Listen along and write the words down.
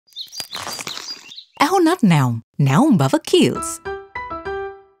ඇහුනත් නැවුම් බව Keells.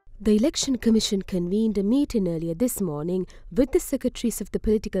 The Election Commission convened a meeting earlier this morning with the secretaries of the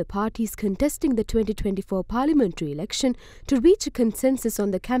political parties contesting the 2024 parliamentary election to reach a consensus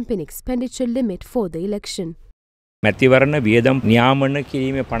on the campaign expenditure limit for the election.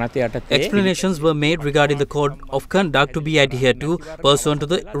 Explanations were made regarding the code of conduct to be adhered to pursuant to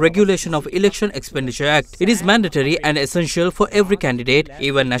the Regulation of Election Expenditure Act. It is mandatory and essential for every candidate,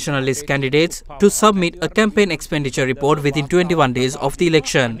 even nationalist candidates, to submit a campaign expenditure report within 21 days of the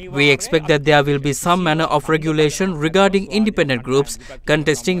election. We expect that there will be some manner of regulation regarding independent groups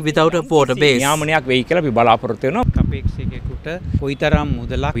contesting without a voter base.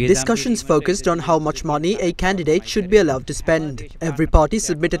 Discussions focused on how much money a candidate should be allowed to spend. Every party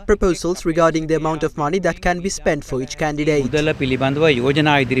submitted proposals regarding the amount of money that can be spent for each candidate. We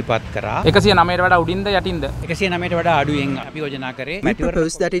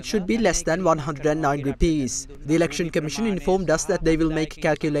proposed that it should be less than 109 rupees. The Election Commission informed us that they will make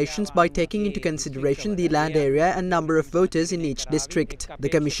calculations by taking into consideration the land area and number of voters in each district. The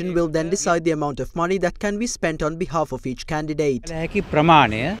Commission will then decide the amount of money that can be spent on behalf of each candidate.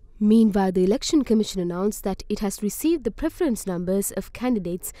 Meanwhile, the Election Commission announced that it has received the preference numbers of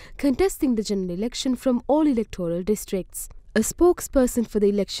candidates contesting the general election from all electoral districts. A spokesperson for the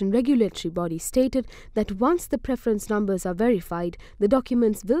election regulatory body stated that once the preference numbers are verified, the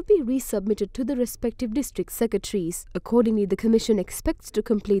documents will be resubmitted to the respective district secretaries. Accordingly, the Commission expects to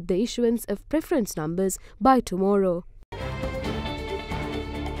complete the issuance of preference numbers by tomorrow.